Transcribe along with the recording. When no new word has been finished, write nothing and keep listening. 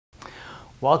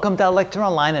Welcome to Lecture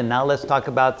Online, and now let's talk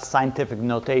about scientific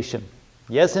notation.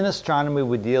 Yes, in astronomy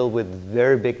we deal with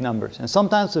very big numbers, and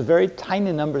sometimes with very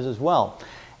tiny numbers as well.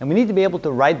 And we need to be able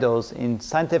to write those in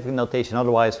scientific notation,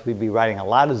 otherwise we'd be writing a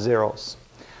lot of zeros.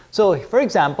 So, for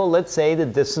example, let's say the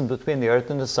distance between the Earth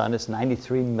and the Sun is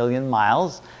 93 million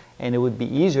miles, and it would be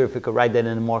easier if we could write that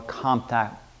in a more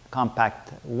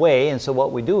compact way. And so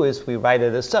what we do is we write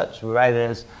it as such. We write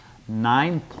it as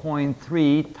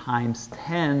 9.3 times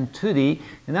 10 to the,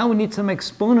 and now we need some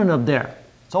exponent up there.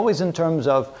 It's always in terms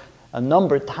of a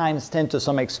number times 10 to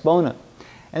some exponent.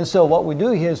 And so what we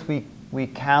do here is we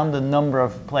count the number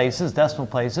of places, decimal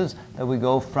places, that we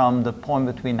go from the point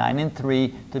between 9 and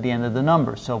 3 to the end of the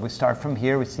number. So we start from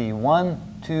here, we see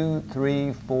 1, 2,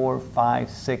 3, 4, 5,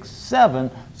 6,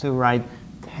 7, so we write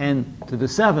 10 to the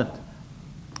 7th.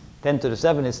 10 to the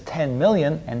 7 is 10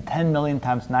 million, and 10 million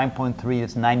times 9.3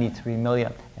 is 93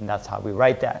 million, and that's how we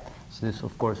write that. So this,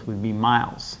 of course, would be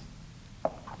miles.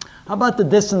 How about the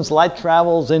distance light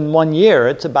travels in 1 year?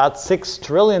 It's about 6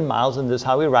 trillion miles, and this is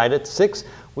how we write it, 6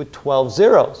 with 12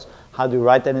 zeros. How do we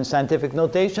write that in scientific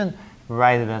notation? We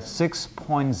write it as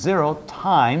 6.0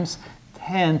 times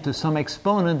 10 to some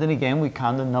exponent, and again, we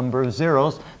count the number of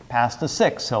zeros past the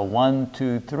 6. So 1,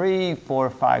 2, 3, 4,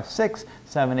 5, 6,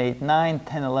 7, 8, 9,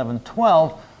 10, 11,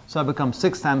 12. So it becomes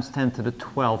 6 times 10 to the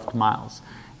 12th miles.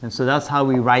 And so that's how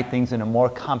we write things in a more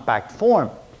compact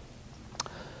form.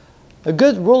 A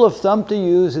good rule of thumb to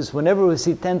use is whenever we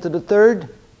see 10 to the 3rd,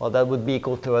 well, that would be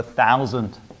equal to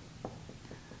 1,000.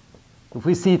 If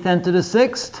we see 10 to the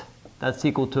 6th, that's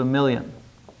equal to 1,000,000.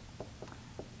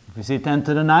 If we see 10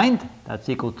 to the 9th, that's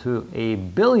equal to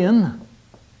 1,000,000,000.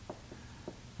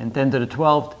 And 10 to the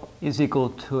 12th is equal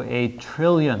to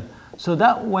 1,000,000,000,000. So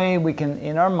that way we can,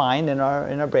 in our mind, in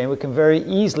our brain, we can very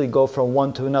easily go from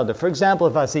one to another. For example,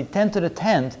 if I see 10 to the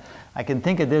 10th, I can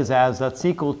think of this as that's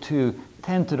equal to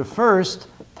 10 to the 1st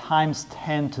times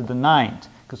 10 to the 9th.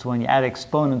 Because when you add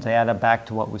exponents, I add it back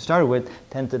to what we started with,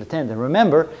 10 to the 10th. And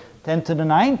remember, 10 to the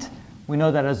 9th, we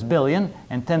know that as billion,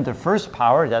 and 10 to the 1st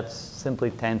power, that's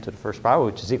simply 10 to the 1st power,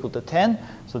 which is equal to 10.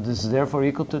 So this is therefore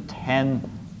equal to 10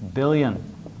 billion.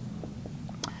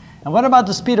 And what about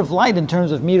the speed of light in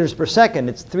terms of meters per second?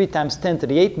 It's 3 times 10 to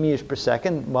the 8 meters per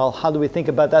second. Well, how do we think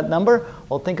about that number?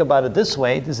 Well, think about it this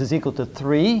way. This is equal to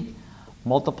 3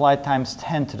 multiplied times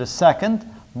 10 to the 2nd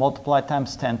multiplied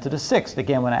times 10 to the 6th.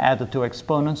 Again, when I add the two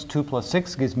exponents, 2 plus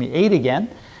 6 gives me 8 again.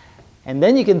 And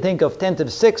then you can think of 10 to the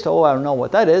 6th. Oh, I don't know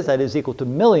what that is. That is equal to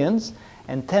millions.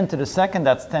 And 10 to the 2nd,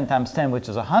 that's 10 times 10, which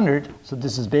is 100. So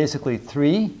this is basically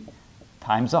 3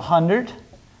 times 100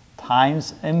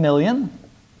 times a million.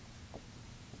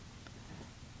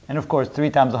 And of course, 3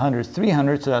 times 100 is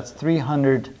 300, so that's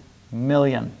 300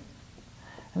 million.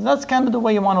 And that's kind of the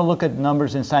way you want to look at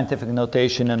numbers in scientific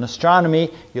notation. In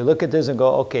astronomy, you look at this and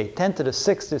go, okay, 10 to the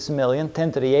 6th is a million,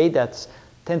 10 to the 8, that's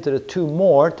 10 to the 2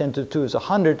 more, 10 to the 2 is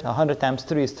 100, 100 times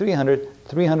 3 is 300,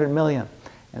 300 million.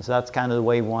 And so that's kind of the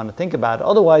way you want to think about it.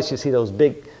 Otherwise, you see those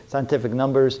big scientific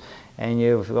numbers, and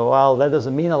you go, well, that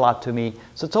doesn't mean a lot to me.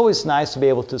 So it's always nice to be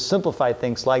able to simplify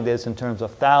things like this in terms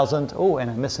of thousand. Oh, and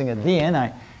I'm missing a D in.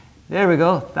 There we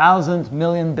go, thousand,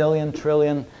 million, billion,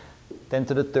 trillion, 10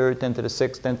 to the 3rd, 10 to the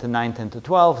 6th, 10 to the 9th, 10 to the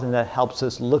 12th, and that helps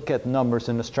us look at numbers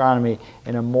in astronomy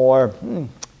in a more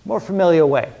familiar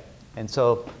way. And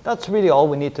so that's really all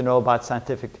we need to know about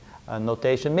scientific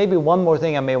notation. Maybe one more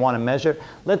thing I may want to measure.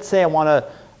 Let's say I want to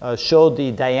show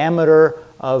the diameter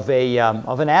of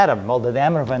an atom. Well, the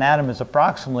diameter of an atom is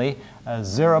approximately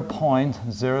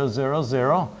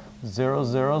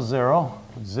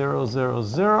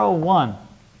 0.00000000001.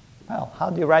 Well, how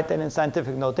do you write that in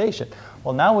scientific notation?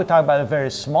 Well, now we talk about a very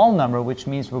small number, which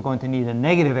means we're going to need a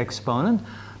negative exponent.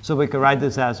 So we could write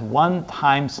this as 1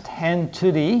 times 10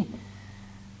 to the,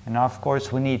 and now of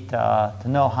course we need to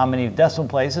know how many decimal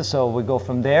places, so we go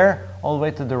from there all the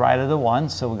way to the right of the 1.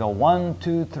 So we go 1,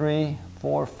 2, 3,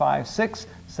 4, 5, 6,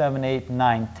 7, 8,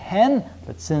 9, 10.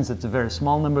 But since it's a very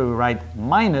small number, we write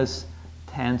minus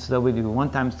 10. So that would be 1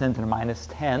 times 10 to the minus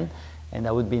 10. And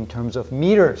that would be in terms of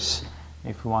meters,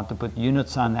 if we want to put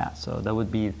units on that. So that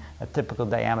would be a typical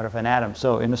diameter of an atom.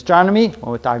 So in astronomy,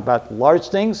 when we talk about large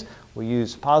things, we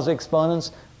use positive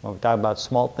exponents. When we talk about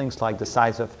small things like the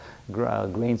size of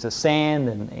grains of sand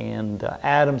and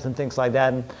atoms and things like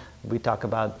that, and we talk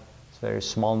about very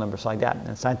small numbers like that.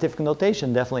 And scientific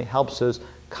notation definitely helps us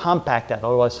compact that.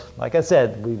 Otherwise, like I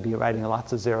said, we'd be writing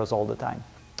lots of zeros all the time.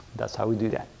 That's how we do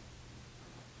that.